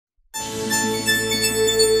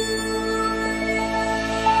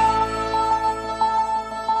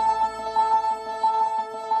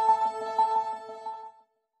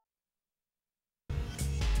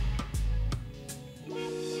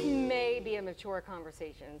mature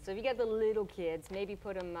conversations. So if you get the little kids, maybe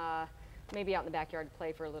put them maybe out in the backyard to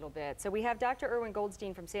play for a little bit. So we have Dr. Irwin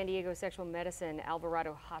Goldstein from San Diego Sexual Medicine,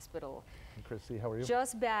 Alvarado Hospital. And Christy, how are you?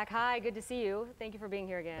 Just back. Hi, good to see you. Thank you for being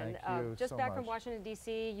here again. Thank you Just so back much. from Washington,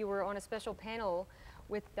 D.C. You were on a special panel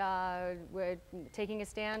with taking a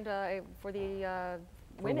stand for the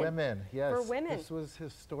women. For women, yes. For women. This was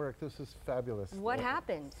historic. This was fabulous. What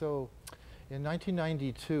happened? So, in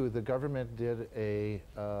 1992, the government did a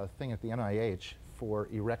thing at the NIH for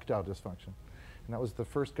erectile dysfunction. And that was the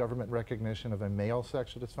first government recognition of a male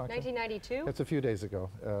sexual dysfunction. 1992? That's a few days ago.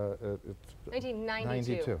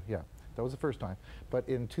 1992. Yeah. That was the first time. But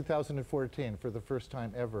in 2014, for the first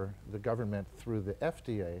time ever, the government, through the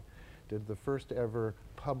FDA, did the first ever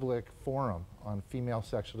public forum on female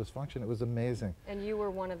sexual dysfunction. It was amazing. And you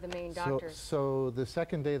were one of the main doctors. So the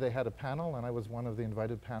second day they had a panel, and I was one of the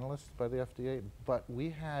invited panelists by the FDA, but we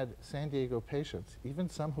had San Diego patients, even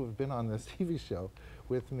some who have been on this TV show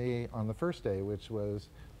with me on the first day, which was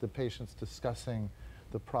the patients discussing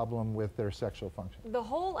the problem with their sexual function. The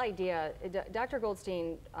whole idea, Dr.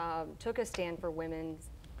 Goldstein took a stand for women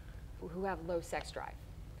who have low sex drive.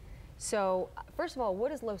 So, first of all,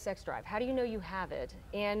 what is low sex drive? How do you know you have it?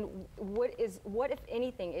 And what, if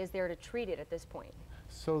anything, is there to treat it at this point?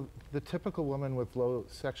 So, the typical woman with low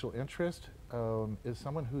sexual interest is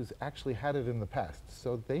someone who's actually had it in the past.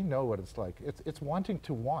 So, they know what it's like. It's wanting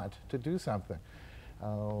to do something.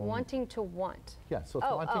 Wanting to want? Yeah, so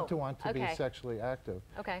it's wanting to be sexually active.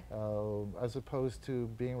 Okay. As opposed to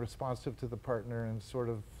being responsive to the partner and sort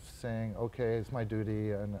of saying, okay, it's my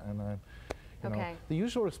duty, and you know, the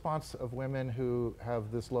usual response of women who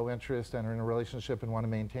have this low interest and are in a relationship and want to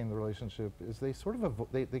maintain the relationship is they sort of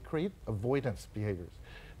they create avoidance behaviors.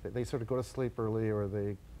 They sort of go to sleep early, or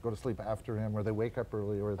they go to sleep after him, or they wake up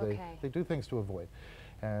early, or they do things to avoid.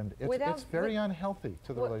 And it's very unhealthy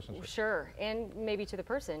to the relationship. Sure, and maybe to the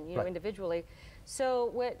person, you know, individually.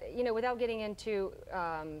 So, without getting into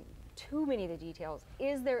too many of the details,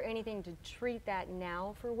 is there anything to treat that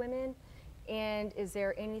now for women? And is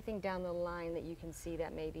there anything down the line that you can see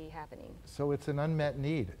that may be happening? So it's an unmet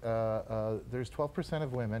need. There's 12%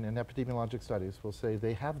 of women in epidemiologic studies will say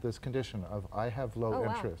they have this condition of I have low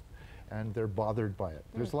interest, and they're bothered by it.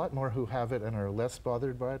 There's a lot more who have it and are less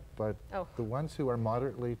bothered by it, but the ones who are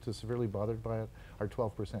moderately to severely bothered by it are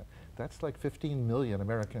 12%. That's like 15 million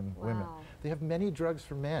American women. They have many drugs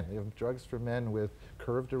for men. They have drugs for men with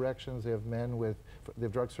curved erections. They have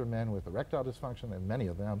drugs for men with erectile dysfunction. They have many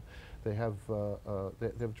of them. They have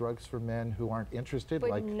drugs for men who aren't interested.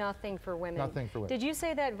 But nothing for women. Nothing for women. Did you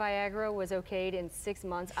say that Viagra was okayed in 6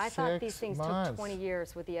 months? I thought these things took 20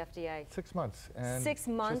 years with the FDA. 6 months. And 6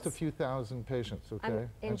 months? Just a few thousand patients, okay? I'm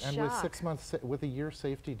in shock. And with 6 months, with a year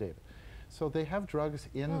safety data. So they have drugs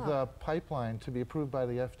in the pipeline to be approved by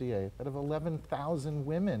the FDA that have 11,000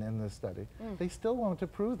 women in this study. They still won't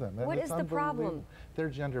approve them. What is the problem? They're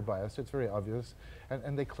gender biased. It's very obvious.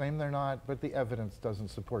 And they claim they're not, but the evidence doesn't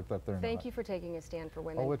support that they're not. Thank you for taking a stand for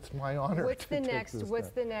women. Oh, it's my honor. What's the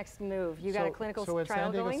next move? You got a clinical trial going? So at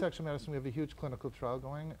San Diego Sexual Medicine, we have a huge clinical trial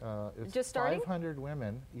going. It's just starting? 500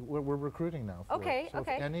 women. We're recruiting now for it. So if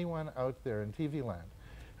anyone out there in TV land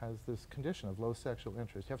has this condition of low sexual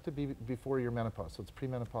interest, you have to be before your menopause, so it's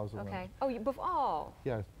premenopausal women.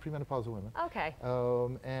 Yeah, premenopausal women. Okay.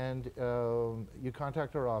 You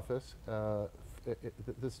contact our office.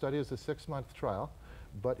 The study is a 6-month trial,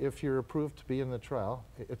 but if you're approved to be in the trial,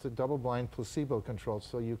 it's a double-blind placebo control,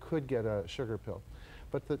 so you could get a sugar pill.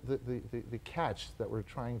 But the catch that we're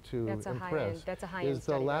trying to impress is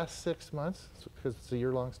the last 6 months, because it's a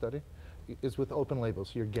year-long study, is with open labels.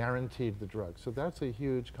 So you're guaranteed the drug. So that's a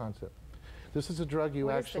huge concept. This is a drug you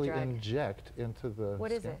actually inject into the skin.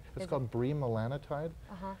 What is it? It's called bremelanotide.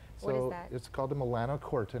 What is that? It's called a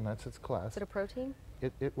melanocortin. That's its class. Is it a protein?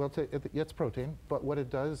 It's protein, but what it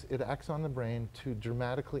does, it acts on the brain to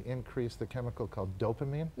dramatically increase the chemical called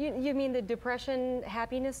dopamine. You mean the depression,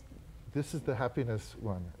 happiness? This is the happiness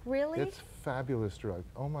one. Really? It's a fabulous drug.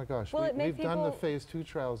 Oh my gosh. Well, we've done the phase 2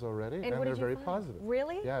 trials already, and they're very positive.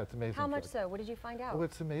 Really? Yeah, it's amazing. How much so? What did you find out? Oh,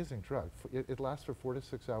 it's an amazing drug. It lasts for 4 to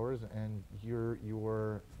 6 hours, and you're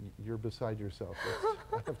beside yourself.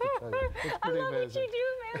 I have to tell you. It's pretty amazing. I love what you do,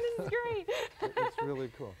 man. This is great. It's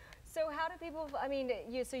really cool. So how do people, I mean,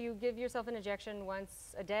 you give yourself an injection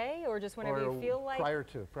once a day, or just whenever you feel like? Prior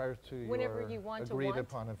to whenever your you want agreed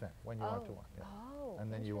upon event, when you want to want. Yeah. Oh,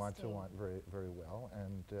 and then you want to want very, very well,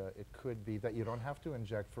 and it could be that you don't have to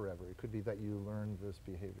inject forever. It could be that you learn this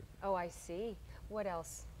behavior. Oh, I see. What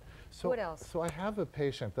else? What else? So I have a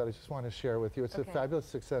patient that I just want to share with you. It's a fabulous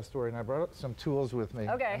success story, and I brought some tools with me.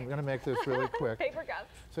 I'm going to make this really quick. Paper cup.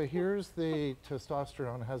 So here's the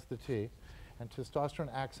testosterone, has the T. And testosterone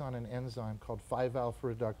acts on an enzyme called 5-alpha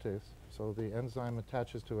reductase. So the enzyme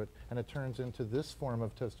attaches to it, and it turns into this form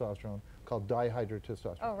of testosterone called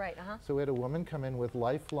dihydrotestosterone. Oh, right, So we had a woman come in with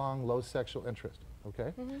lifelong low sexual interest,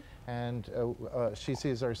 okay? And she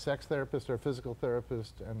sees our sex therapist, our physical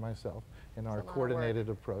therapist, and myself in our coordinated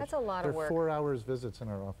approach. That's a lot of work. They're 4 hours visits in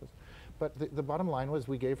our office. But the bottom line was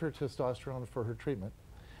we gave her testosterone for her treatment,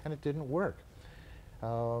 and it didn't work.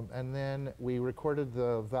 And then we recorded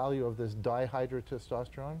the value of this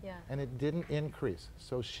dihydrotestosterone, and it didn't increase.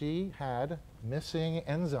 So she had missing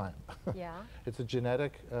enzyme. Yeah. It's a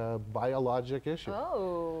genetic, biologic issue.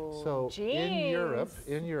 Oh, so geez.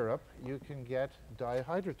 in Europe, you can get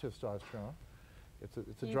dihydrotestosterone.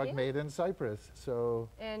 It's a drug can? made in Cyprus. So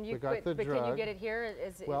and we got the drug. But can you get it here?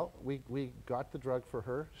 Well, we got the drug for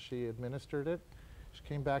her. She administered it. She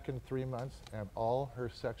came back in 3 months, and all her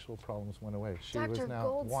sexual problems went away. She was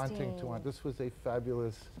now wanting to want. This was a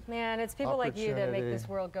fabulous Man, it's people like you that make this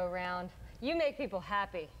world go round. You make people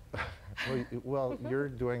happy. well, you're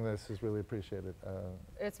doing this is really appreciated.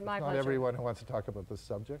 It's my pleasure. Not everyone who wants to talk about this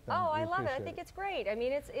subject. Oh, I love it. I think it's great. I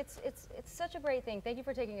mean, it's such a great thing. Thank you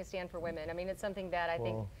for taking a stand for women. I mean, it's something that I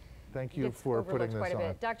think thank you for putting this quite a bit.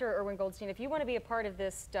 on. Dr. Irwin Goldstein, if you want to be a part of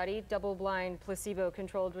this study, double-blind,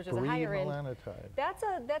 placebo-controlled, which is a higher end. Bremelanotide.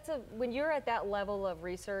 That's a when you're at that level of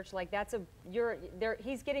research, like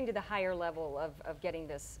he's getting to the higher level of getting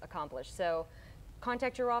this accomplished. So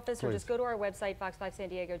contact your office or just go to our website,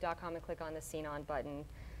 fox5sandiego.com, and click on the Seen On button.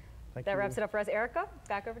 Thank that you. wraps it up for us. Erica,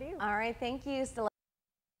 back over to you. All right, thank you.